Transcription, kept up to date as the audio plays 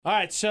All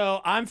right,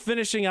 so I'm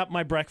finishing up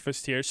my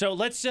breakfast here. So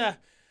let's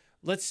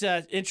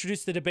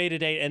introduce the debate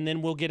today, and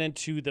then we'll get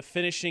into the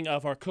finishing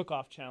of our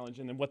cook-off challenge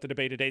and then what the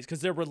debate today is,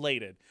 because they're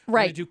related. We're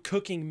Right. going to do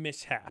cooking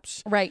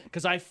mishaps. Right.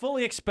 Because I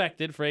fully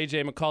expected for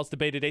AJ McCall's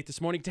debate today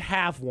this morning to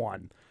have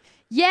one.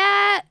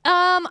 Yeah,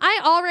 I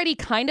already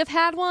kind of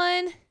had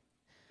one.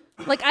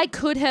 Like, I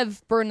could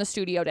have burned the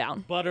studio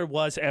down. Butter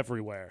was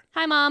everywhere.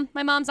 Hi, Mom.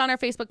 My mom's on our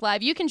Facebook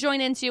Live. You can join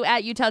into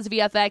at Utah's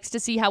VFX to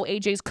see how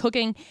AJ's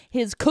cooking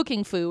his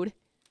cooking food.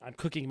 I'm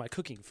cooking my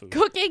cooking food.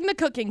 Cooking the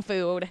cooking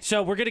food.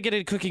 So we're going to get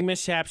into cooking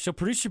mishaps. So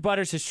Producer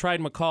Butters has tried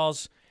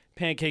McCall's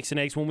pancakes and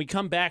eggs. When we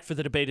come back for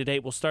the debate today,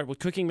 we'll start with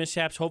cooking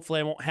mishaps. Hopefully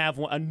I won't have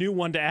a new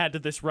one to add to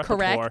this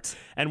repertoire. Correct.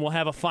 And we'll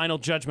have a final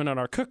judgment on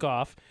our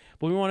cook-off.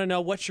 But we want to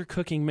know, what's your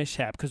cooking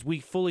mishap? Because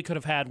we fully could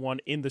have had one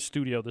in the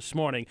studio this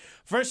morning.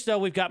 First, though,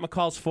 we've got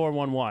McCall's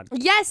 411.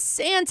 Yes,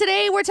 and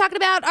today we're talking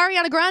about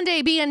Ariana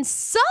Grande being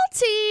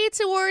salty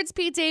towards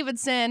Pete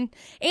Davidson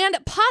and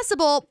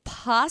possible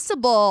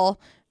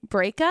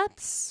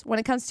breakups when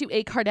it comes to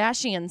a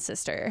Kardashian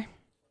sister.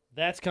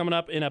 That's coming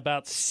up in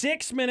about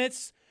 6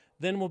 minutes.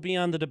 Then we'll be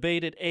on the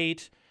debate at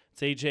 8.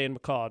 It's AJ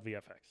and McCall at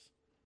VFX.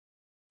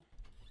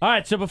 All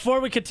right, so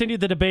before we continue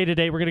the debate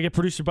today, we're going to get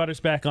Producer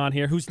Butters back on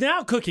here, who's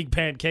now cooking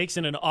pancakes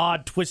in an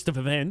odd twist of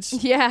events.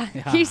 Yeah.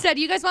 He said,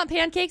 you guys want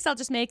pancakes? I'll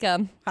just make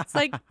them. It's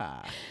like,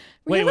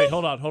 really? Wait,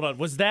 hold on.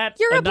 Was that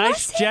You're a a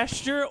nice blessing?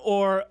 gesture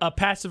or a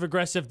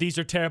passive-aggressive, these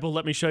are terrible,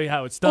 let me show you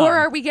how it's done? Or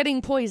are we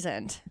getting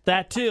poisoned?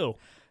 That too.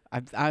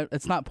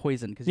 It's not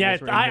poison because Yeah,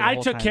 I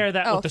took care of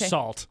that with the okay.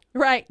 salt.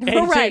 Right.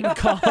 AJ Right.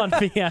 McCall on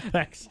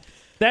VFX.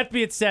 That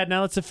being said,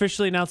 now let's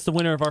officially announce the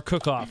winner of our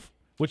cook-off,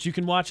 which you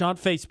can watch on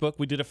Facebook.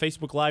 We did a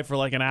Facebook Live for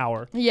like an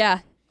hour. Yeah.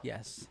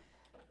 Yes.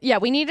 Yeah,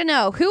 we need to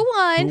know who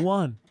won Who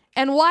won?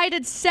 and why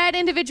did said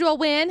individual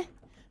win.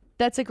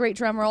 That's a great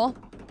drum roll.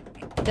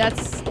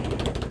 That's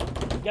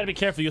You gotta be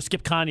careful. You'll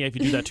skip Kanye if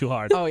you do that too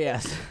hard. Oh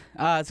yes.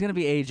 It's gonna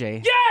be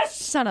AJ. Yes!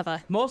 son of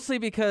a. Mostly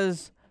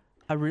because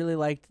I really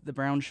liked the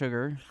brown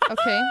sugar.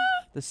 Okay.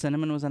 The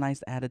cinnamon was a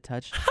nice added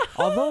touch.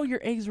 Although your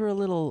eggs were a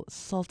little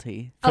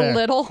salty. Fair. A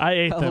little. I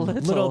ate A them.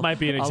 Little might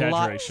be an A lot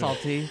exaggeration.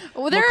 salty.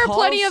 Well, there are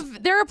plenty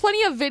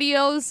McCall's- of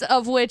videos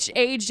of which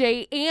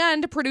AJ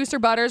and producer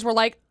Butters were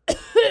like,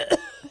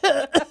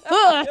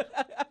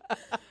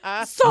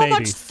 so Maybe.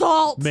 much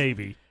salt.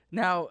 Maybe.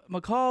 Now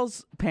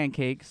McCall's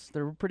pancakes,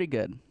 they were pretty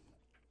good.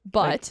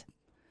 But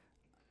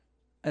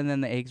And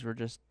then the eggs were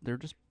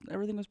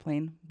everything was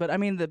plain. But I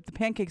mean, the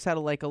pancakes had a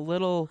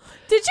little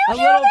did you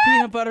hear little that?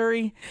 peanut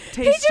buttery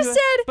taste just to it,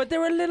 said- but they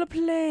were a little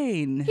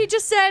plain. He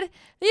just said,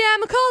 yeah,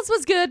 McCall's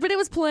was good, but it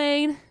was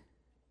plain.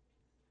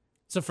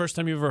 It's the first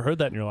time you've ever heard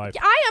that in your life.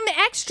 I am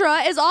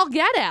extra as all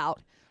get out.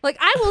 Like,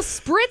 I will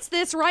spritz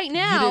this right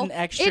now. didn't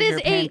extra it is your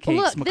a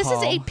pancakes, look. This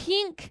is a McCall.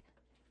 pink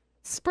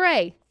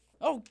spray.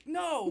 Oh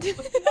no,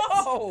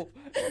 no!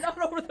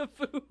 Not over the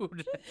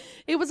food.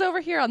 It was over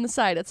here on the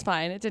side. It's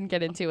fine. It didn't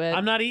get into it.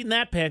 I'm not eating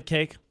that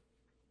pancake.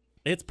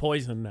 It's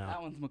poison now.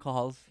 That one's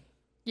McCall's.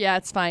 Yeah,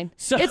 it's fine.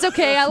 So- It's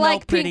okay. I Smell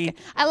like pretty. pink.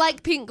 I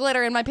like pink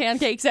glitter in my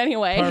pancakes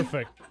anyway.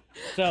 Perfect.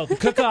 So the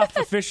cook-off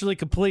officially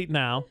complete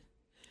now.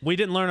 We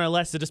didn't learn our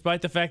lesson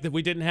despite the fact that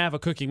we didn't have a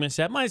cooking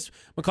mishap.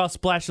 McCall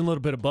splashing a little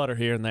bit of butter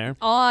here and there.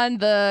 On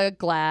the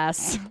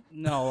glass.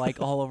 No, like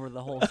all over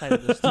the whole side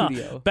of the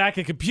studio. Back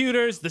at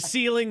computers, the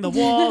ceiling, the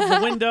walls, the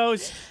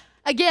windows.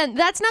 Again,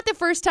 that's not the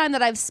first time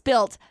that I've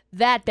spilt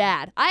that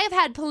bad. I have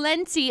had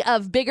plenty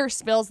of bigger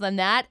spills than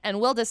that,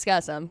 and we'll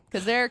discuss them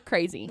because they're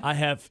crazy. I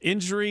have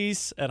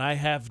injuries and I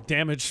have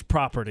damaged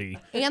property.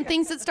 And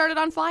things that started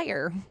on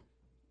fire.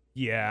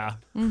 Yeah.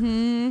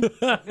 Mm-hmm.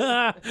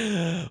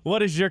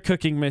 What is your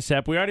cooking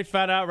mishap? We already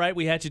found out, right?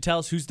 We had you tell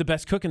us who's the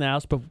best cook in the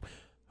house, but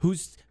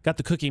who's got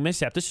the cooking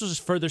mishap? This will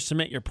just further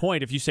cement your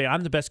point. If you say,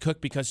 I'm the best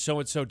cook because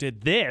so-and-so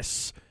did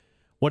this,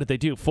 what did they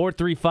do?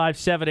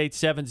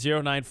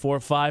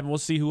 435-787-0945, and we'll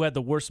see who had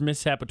the worst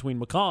mishap between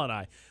McCall and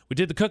I. We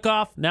did the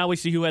cook-off. Now we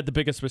see who had the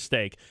biggest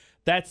mistake.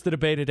 That's the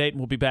debate at 8, and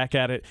we'll be back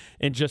at it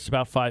in just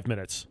about 5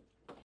 minutes.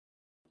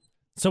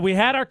 So we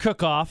had our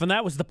cook-off, and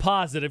that was the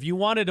positive. You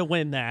wanted to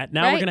win that.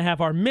 Now we're Right. going to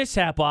have our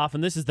mishap off,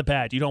 and this is the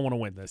bad. You don't want to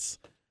win this.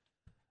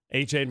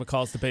 AJ and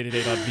McCall's debate at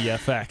 8 on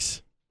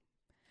VFX.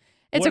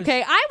 It's What is-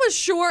 okay. I was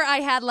sure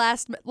I had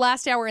last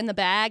hour in the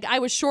bag. I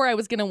was sure I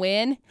was going to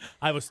win.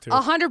 I was too.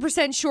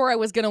 100% sure I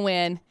was going to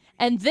win.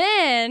 And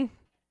then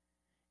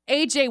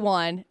AJ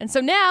won. And so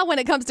now when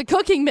it comes to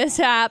cooking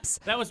mishaps,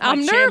 That was my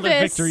I'm Chandler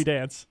nervous. victory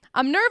dance.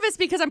 I'm nervous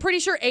because I'm pretty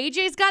sure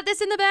AJ's got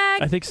this in the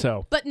bag. I think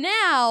so. But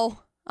now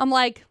I'm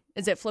like,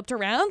 is it flipped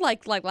around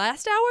like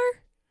last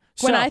hour?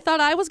 When So- I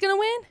thought I was going to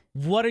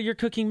win? What are your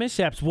cooking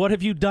mishaps? What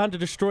have you done to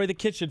destroy the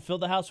kitchen, fill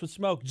the house with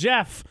smoke?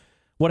 Jeff,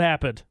 what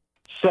happened?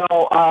 So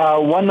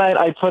one night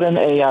I put in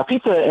a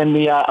pizza in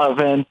the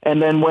oven and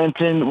then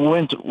went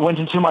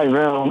into my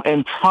room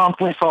and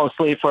promptly fell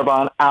asleep for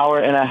about an hour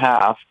and a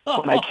half.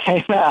 When I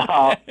came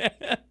out,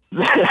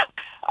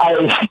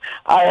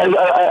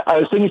 I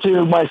was thinking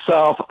to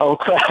myself, "Oh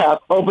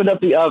crap!" Opened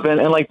up the oven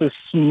and like the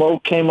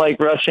smoke came like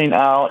rushing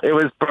out. It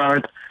was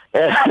burnt.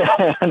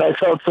 and I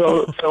felt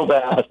so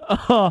bad.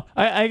 Oh,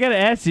 I got to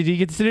ask you, do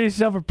you consider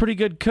yourself a pretty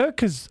good cook?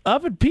 Because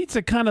oven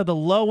pizza kind of the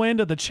low end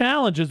of the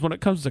challenges when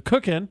it comes to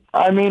cooking.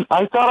 I mean,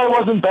 I thought I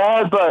wasn't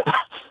bad, but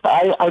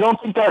I don't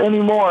think that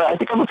anymore. I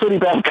think I'm a pretty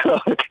bad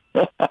cook.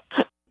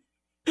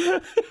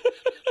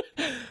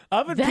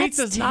 Oven That's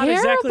pizza is not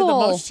exactly the terrible.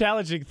 most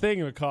challenging thing,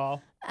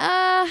 McCall.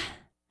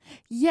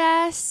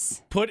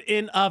 Yes. Put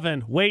in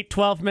oven. Wait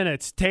 12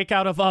 minutes. Take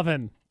out of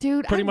oven.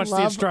 Dude, Pretty much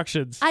the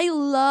instructions. I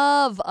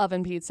love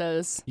oven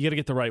pizzas. You got to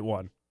get the right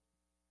one.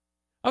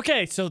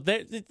 Okay, so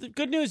the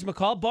good news,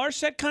 McCall. Bar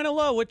set kind of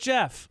low with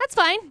Jeff. That's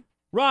fine.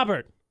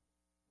 Robert,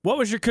 what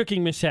was your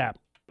cooking mishap?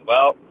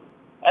 Well,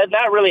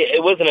 not really.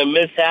 It wasn't a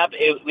mishap.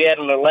 We had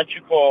an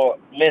electrical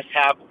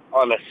mishap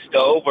on the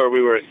stove where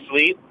we were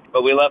asleep,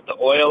 but we left the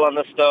oil on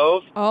the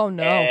stove. Oh,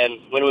 no. And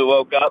when we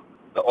woke up,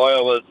 the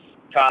oil was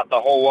caught the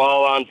whole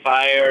wall on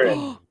fire.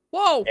 And,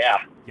 Whoa. yeah.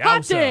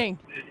 Hot Yowza. dang.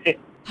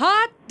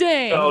 Hot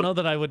dang. I don't know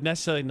that I would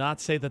necessarily not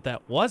say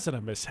that wasn't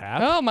a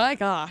mishap. Oh, my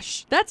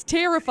gosh. That's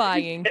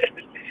terrifying.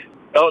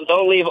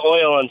 Don't leave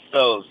oil on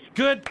stoves.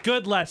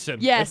 Good lesson.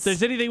 Yes. If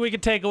there's anything we can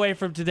take away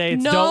from today,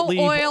 it's No don't leave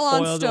oil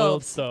on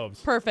oiled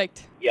stoves.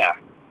 Perfect. Yeah.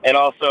 And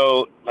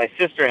also, my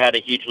sister had a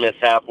huge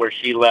mishap where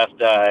she left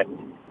the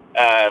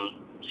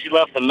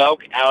milk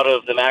out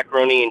of the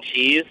macaroni and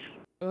cheese.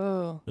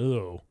 Oh.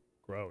 Ooh,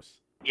 gross.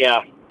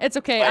 Yeah. It's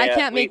okay. But, I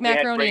can't make we had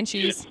macaroni great and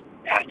cheese.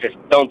 Yeah, just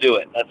don't do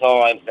it. That's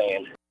all I'm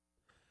saying.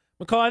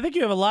 McCall, I think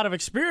you have a lot of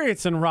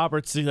experience in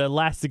Robert's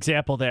last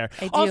example there.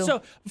 I do.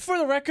 Also, for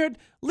the record,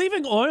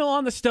 leaving oil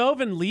on the stove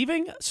and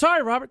leaving,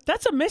 sorry, Robert,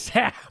 that's a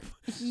mishap.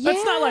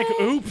 That's not like,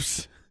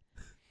 oops.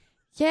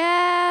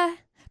 Yeah.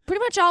 Pretty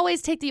much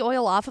always take the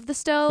oil off of the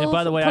stove. Yeah,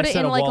 by the way, put I it set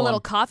in a like a wall little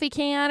on- coffee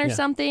can or Yeah.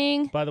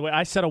 something. By the way,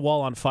 I set a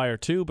wall on fire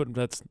too, but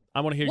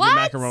I want to hear What? your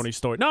macaroni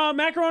story. No,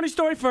 macaroni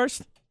story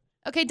first.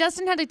 Okay,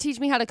 Dustin had to teach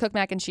me how to cook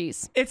mac and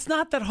cheese. It's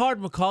not that hard,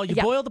 McCall. You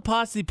Yeah. boil the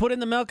pasta, you put in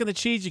the milk and the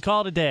cheese, you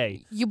call it a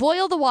day. You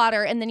boil the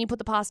water and then you put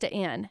the pasta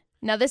in.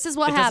 Now this is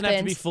what It happens. doesn't have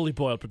to be fully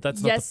boiled, but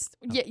that's Yes,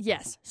 not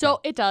yes. So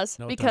it does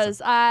No, it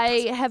because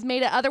I have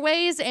made it other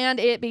ways, and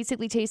it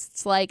basically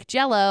tastes like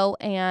Jell-O.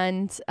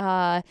 And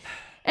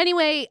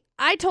anyway,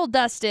 I told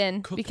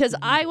Dustin Cook because the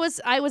I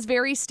was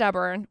very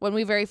stubborn when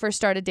we very first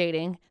started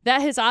dating.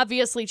 That has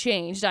obviously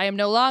changed. I am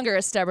no longer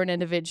a stubborn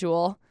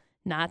individual,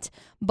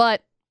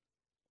 but.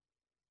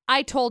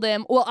 I told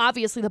him, well,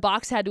 obviously the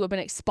box had to have been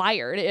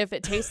expired if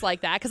it tastes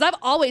like that, because I've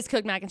always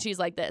cooked mac and cheese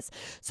like this.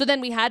 So then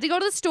we had to go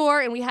to the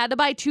store and we had to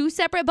buy 2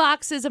 separate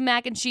boxes of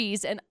mac and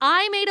cheese. And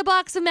I made a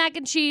box of mac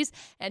and cheese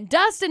and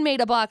Dustin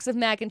made a box of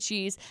mac and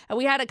cheese. And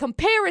we had a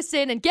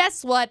comparison. And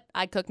guess what?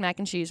 I cooked mac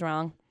and cheese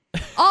wrong.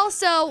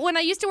 Also, when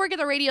I used to work at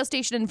the radio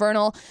station in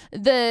Vernal,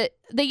 they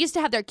used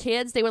to have their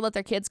kids. They would let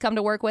their kids come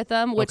to work with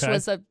them, which Okay.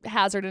 was a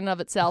hazard in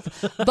of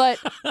itself. But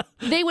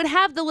they would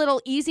have the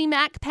little Easy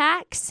Mac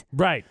packs.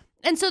 Right.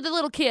 And so the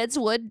little kids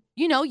would,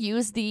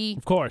 use the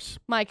Of course.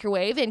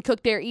 microwave and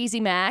cook their Easy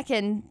Mac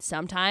and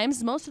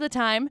sometimes, most of the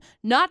time,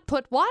 not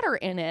put water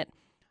in it.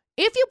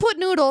 If you put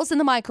noodles in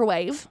the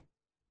microwave,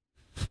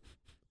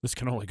 This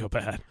can only go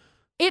bad.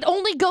 it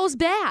only goes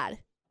bad.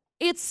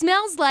 It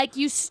smells like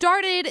you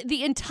started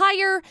the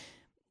entire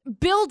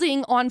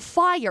building on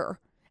fire.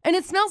 And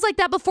it smells like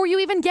that before you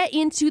even get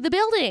into the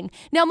building.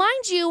 Now,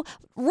 mind you,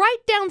 right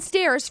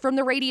downstairs from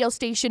the radio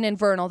station in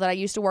Vernal that I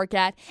used to work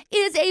at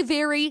is a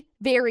very,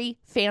 very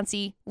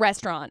fancy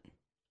restaurant.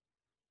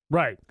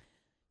 Right.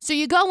 So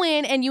you go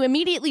in and you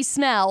immediately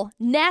smell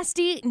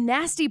nasty,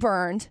 nasty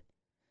burned.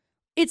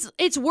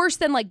 It's worse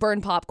than like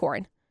burned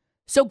popcorn.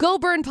 So go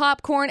burn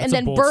popcorn That's and a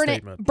then bold burn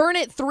statement.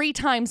 it 3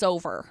 times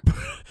over.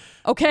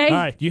 Okay? All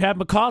right. You have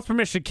McCall's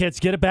permission, kids.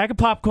 Get a bag of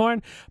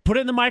popcorn, put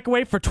it in the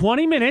microwave for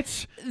 20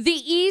 minutes. The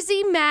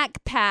Easy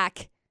Mac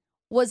pack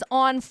was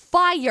on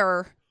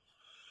fire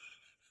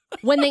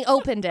when they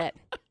opened it.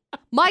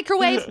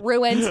 Microwave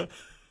ruined.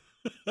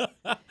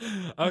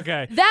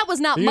 Okay. That was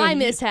not my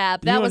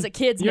mishap. That was a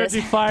kid's You do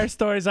mishap. fire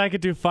stories. I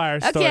could do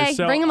fire stories. Okay,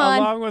 So bring 'em on.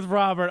 Along with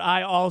Robert,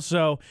 I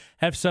also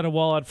have set a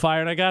wall on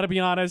fire. And I got to be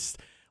honest,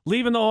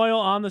 leaving the oil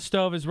on the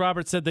stove, as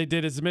Robert said they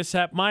did, is a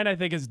mishap. Mine, I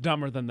think, is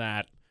dumber than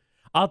that.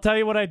 I'll tell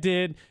you what I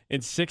did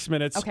in 6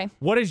 minutes. Okay.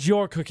 What is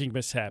your cooking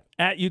mishap?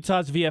 At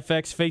Utah's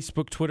VFX,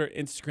 Facebook, Twitter,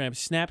 Instagram,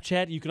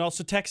 Snapchat. You can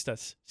also text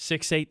us,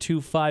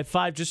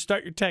 68255. Just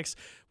start your text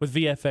with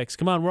VFX.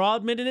 Come on, we're all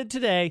admitting it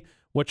today.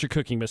 What's your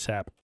cooking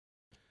mishap?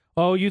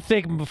 Oh, you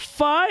think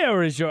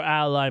fire is your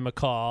ally,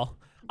 McCall?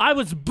 I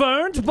was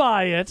burned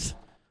by it.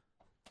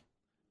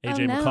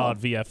 AJ no. McCall at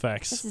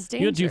VFX. This is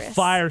You do dangerous.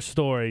 fire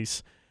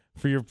stories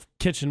for your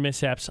kitchen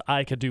mishaps.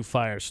 I could do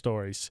fire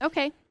stories.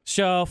 Okay.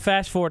 So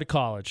fast forward to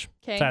college.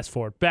 'Kay. Fast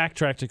forward.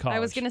 Backtrack to college. I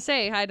was going to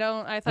say, I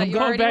thought I'm you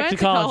going already back went to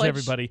college,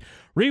 everybody.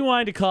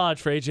 Rewind to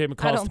college for AJ I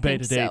McCall's don't debate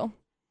think today. so.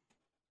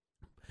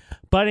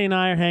 Buddy and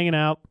I are hanging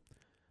out.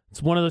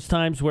 It's one of those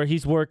times where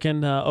he's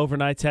working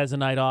overnights, has a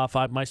night off.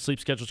 My sleep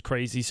schedule's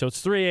crazy, so it's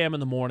 3 a.m. in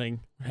the morning.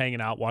 We're hanging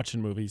out, watching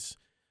movies.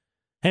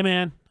 Hey,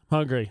 man, I'm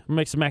hungry. I'm gonna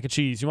make some mac and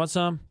cheese. You want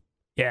some?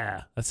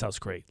 Yeah, that sounds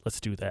great. Let's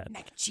do that.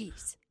 Mac and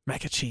cheese.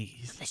 Mac and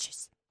cheese.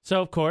 Delicious.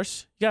 So, of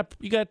course, you got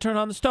to turn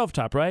on the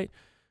stovetop, right?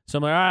 So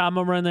I'm like, all right, I'm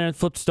going to run there and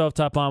flip the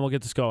stovetop on. We'll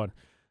get this going.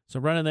 So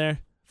run in there,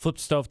 flip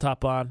the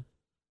stovetop on,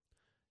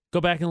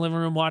 go back in the living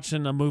room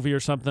watching a movie or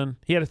something.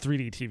 He had a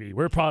 3D TV. We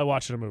were probably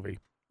watching a movie.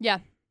 Yeah.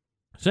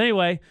 So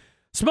anyway,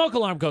 smoke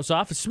alarm goes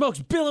off. And smoke's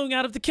billowing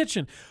out of the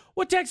kitchen.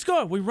 What the heck's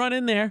going? We run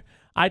in there.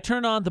 I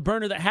turn on the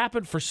burner that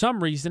happened for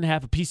some reason to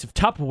have a piece of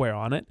Tupperware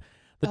on it.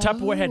 The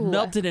Tupperware had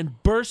melted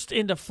and burst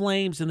into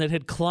flames and it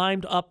had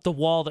climbed up the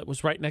wall that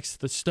was right next to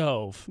the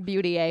stove.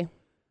 Beauty, eh?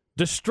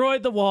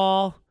 Destroyed the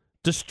wall,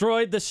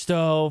 destroyed the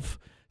stove,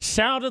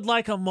 sounded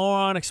like a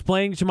moron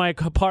explaining to my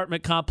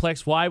apartment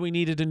complex why we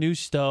needed a new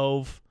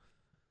stove.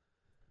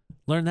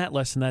 Learned that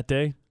lesson that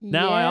day.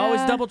 Now I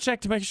always double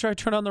check to make sure I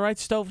turn on the right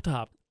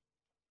stovetop.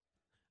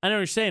 I know what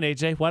you're saying,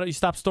 AJ. Why don't you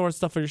stop storing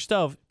stuff on your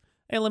stove?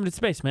 Hey, limited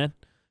space, man.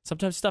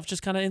 Sometimes stuff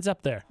just kind of ends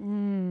up there.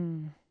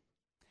 I'm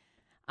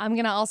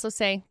going to also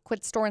say,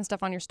 quit storing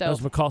stuff on your That was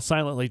stove. McCall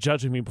silently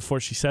judging me before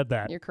she said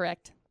that. You're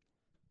correct.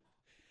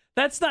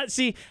 That's not,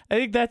 see, I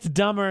think that's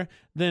dumber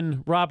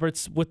than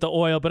Robert's with the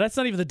oil, but that's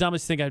not even the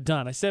dumbest thing I've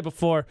done. I said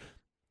before,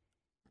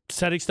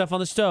 setting stuff on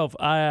the stove.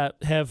 I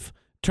have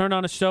turned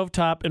on a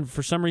stovetop, and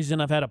for some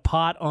reason I've had a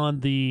pot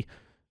on the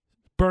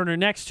burner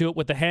next to it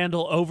with the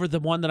handle over the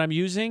one that I'm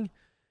using,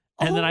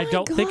 and then I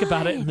don't think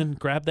about it and then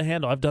grab the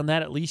handle. I've done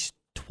that at least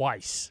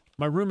twice.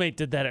 My roommate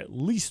did that at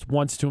least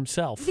once to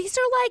himself. These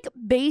are like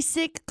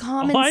basic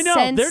common I know.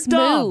 sense They're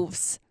dumb.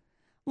 moves.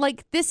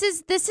 Like this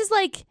is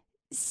like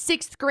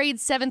 6th grade,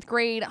 7th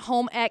grade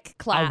home ec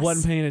class. I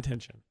wasn't paying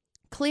attention.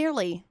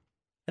 Clearly.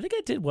 I think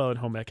I did well in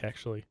home ec,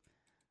 actually.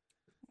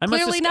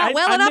 Clearly not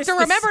well enough to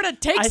remember to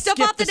take stuff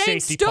off the dang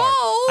stove.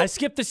 I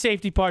skipped the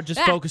safety part, just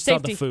focused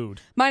on the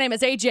food. My name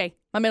is AJ.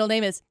 My middle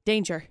name is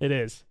Danger. It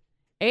is.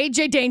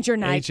 AJ Danger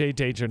Knight. AJ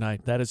Danger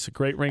Knight. That is a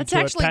great ring That's to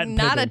it. actually Patent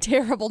not pending. a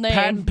terrible name.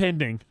 Patent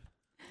pending.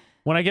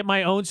 When I get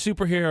my own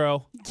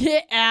superhero,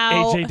 Get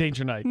out. AJ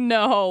Danger Knight.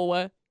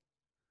 No.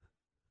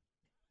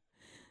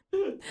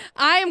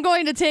 I am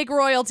going to take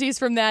royalties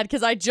from that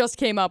because I just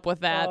came up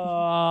with that.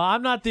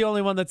 I'm not the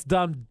only one that's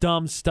done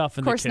dumb stuff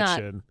in the kitchen. Of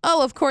course not.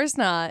 Oh, of course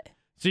not.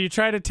 So you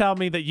try to tell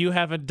me that you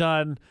haven't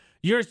done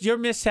your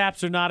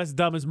mishaps are not as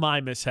dumb as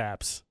my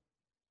mishaps.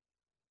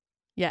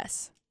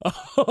 Yes.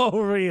 Oh,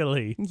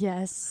 really?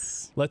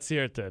 Yes. Let's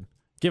hear it then.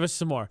 Give us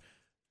some more.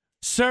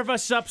 Serve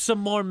us up some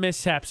more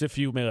mishaps, if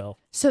you will.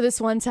 So this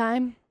one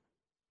time,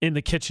 In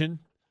the kitchen.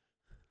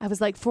 I was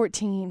like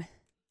 14.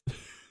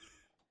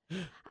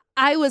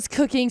 I was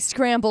cooking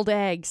scrambled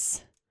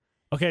eggs.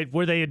 Okay,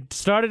 were they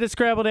started as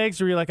scrambled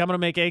eggs, or were you like, I'm going to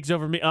make eggs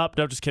over me?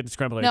 No, just kidding,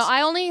 scrambled eggs. No,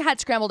 I only had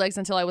scrambled eggs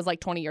until I was like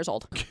 20 years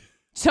old.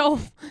 So,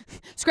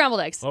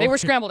 scrambled eggs. They were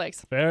Okay. scrambled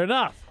eggs. Fair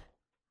enough.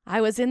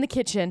 I was in the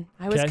kitchen.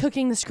 I was Okay.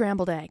 cooking the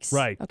scrambled eggs.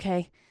 Right.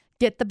 Okay.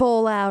 Get the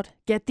bowl out.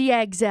 Get the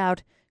eggs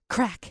out.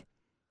 Crack.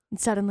 And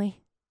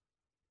suddenly,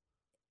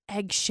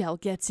 eggshell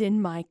gets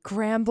in my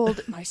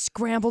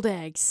scrambled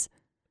eggs.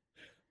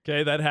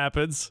 Okay, that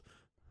happens.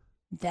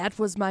 That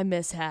was my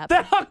mishap.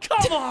 Oh,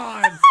 come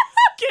on.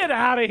 Get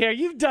out of here.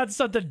 You've done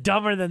something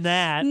dumber than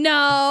that.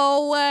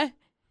 No.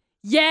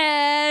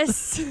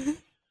 Yes.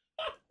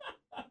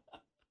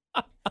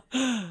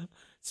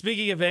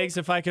 Speaking of eggs,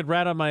 if I could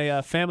rat on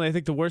my family, I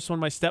think the worst one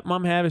my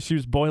stepmom had is she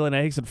was boiling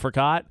eggs and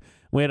forgot.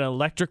 We had an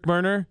electric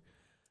burner.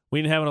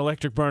 We didn't have an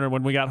electric burner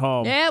when we got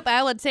home. Yep,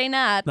 I would say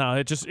not. No,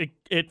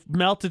 it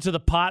melted to the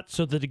pot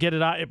so that to get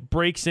it out, it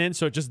breaks in,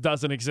 so it just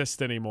doesn't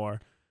exist anymore.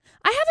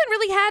 I haven't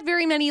really had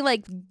very many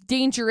like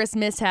dangerous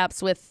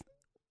mishaps with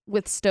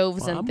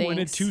stoves and I'm things.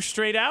 winning 2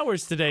 straight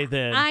hours today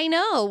then. I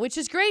know, which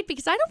is great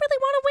because I don't really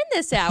want to win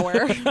this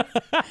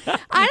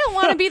hour. I don't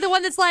want to be the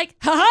one that's like,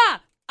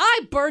 ha-ha,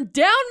 I burned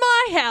down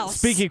my house.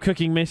 Speaking of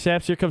cooking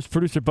mishaps, here comes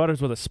producer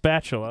Butters with a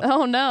spatula.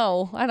 Oh,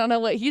 no. I don't know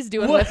what he's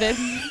doing with it.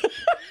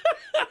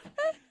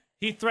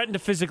 He threatened to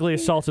physically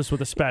assault us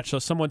with a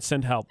spatula. Someone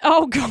send help.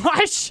 Oh,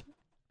 gosh.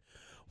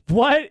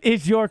 What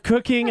is your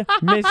cooking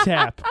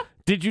mishap?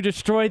 Did you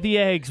destroy the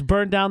eggs,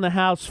 burn down the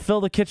house,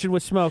 fill the kitchen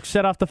with smoke,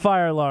 set off the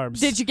fire alarms?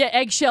 Did you get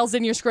eggshells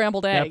in your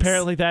scrambled eggs? Yeah,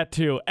 apparently that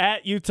too.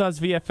 At Utah's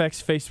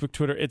VFX, Facebook,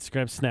 Twitter,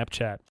 Instagram,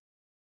 Snapchat.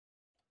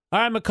 All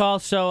right,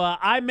 McCall. So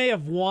I may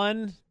have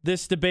won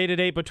this debate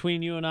today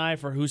between you and I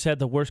for who's had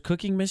the worst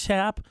cooking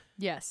mishap,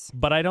 Yes.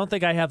 but I don't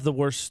think I have the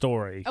worst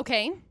story.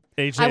 Okay.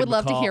 AJ I would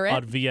love to McCall hear it.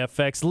 On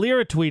VFX.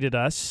 Lyra tweeted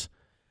us.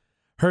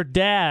 Her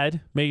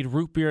dad made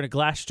root beer in a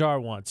glass jar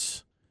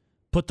once.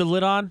 Put the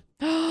lid on.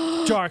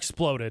 Jar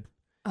exploded.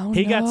 Oh,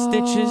 He no. got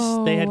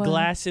stitches. They had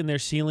glass in their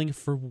ceiling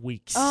for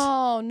weeks.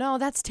 Oh, no,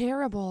 that's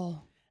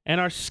terrible. And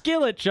our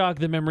skillet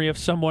jogged the memory of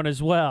someone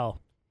as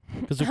well.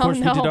 Because, of Oh, course,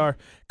 we did no. our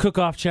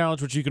cook-off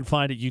challenge, which you can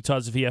find at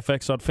Utah's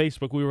VFX on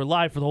Facebook. We were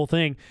live for the whole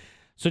thing.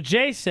 So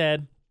Jay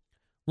said,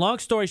 long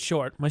story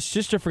short, my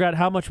sister forgot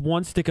how much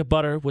 1 stick of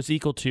butter was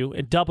equal to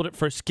and doubled it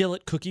for a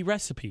skillet cookie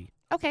recipe,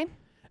 Okay.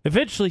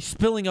 eventually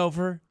spilling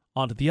over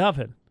onto the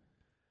oven,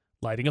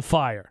 lighting a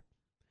fire.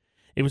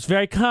 It was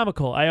very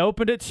comical. I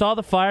opened it, saw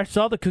the fire,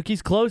 saw the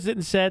cookies, closed it,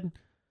 and said,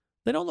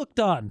 they don't look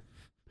done.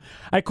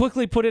 I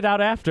quickly put it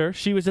out after.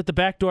 She was at the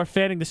back door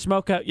fanning the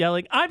smoke out,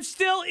 yelling, "I'm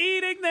still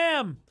eating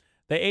them!"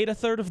 They ate a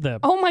third of them.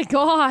 Oh my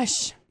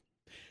gosh.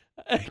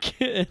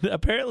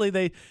 Apparently,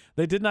 they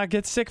did not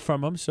get sick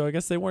from them, so I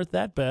guess they weren't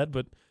that bad.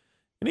 But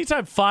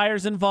anytime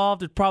fire's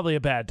involved, it's probably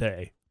a bad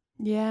day.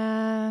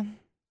 Yeah.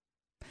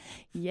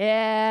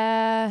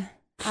 Yeah.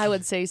 I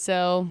would say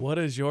so. What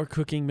is your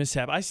cooking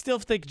mishap? I still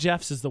think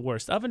Jeff's is the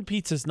worst. Oven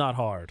pizza's not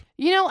hard.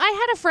 You know, I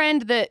had a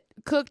friend that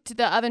cooked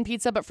the oven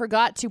pizza but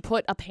forgot to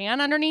put a pan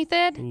underneath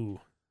it. Ooh.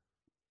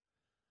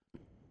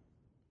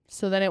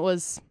 So then it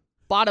was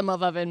bottom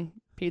of oven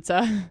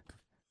pizza.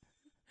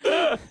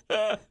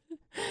 That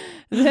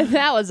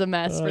was a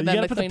mess for You them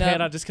gotta to put the clean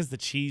pan up. on just because the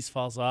cheese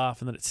falls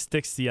off and then it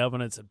sticks to the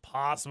oven. It's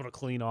impossible to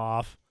clean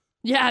off.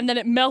 Yeah, and then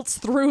it melts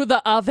through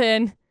the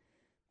oven.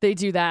 They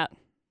do that.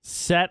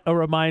 Set a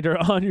reminder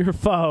on your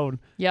phone.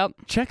 Yep.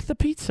 Check the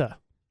pizza.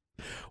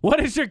 What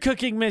is your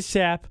cooking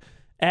mishap?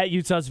 At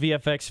Utah's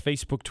VFX,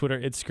 Facebook, Twitter,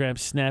 Instagram,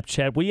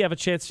 Snapchat. We have a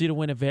chance for you to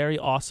win a very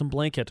awesome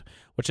blanket.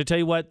 Which I tell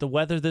you what, the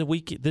way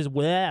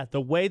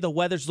the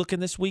weather's looking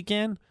this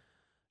weekend,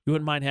 you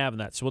wouldn't mind having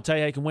that. So we'll tell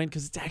you how you can win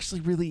because it's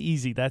actually really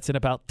easy. That's in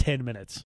about 10 minutes.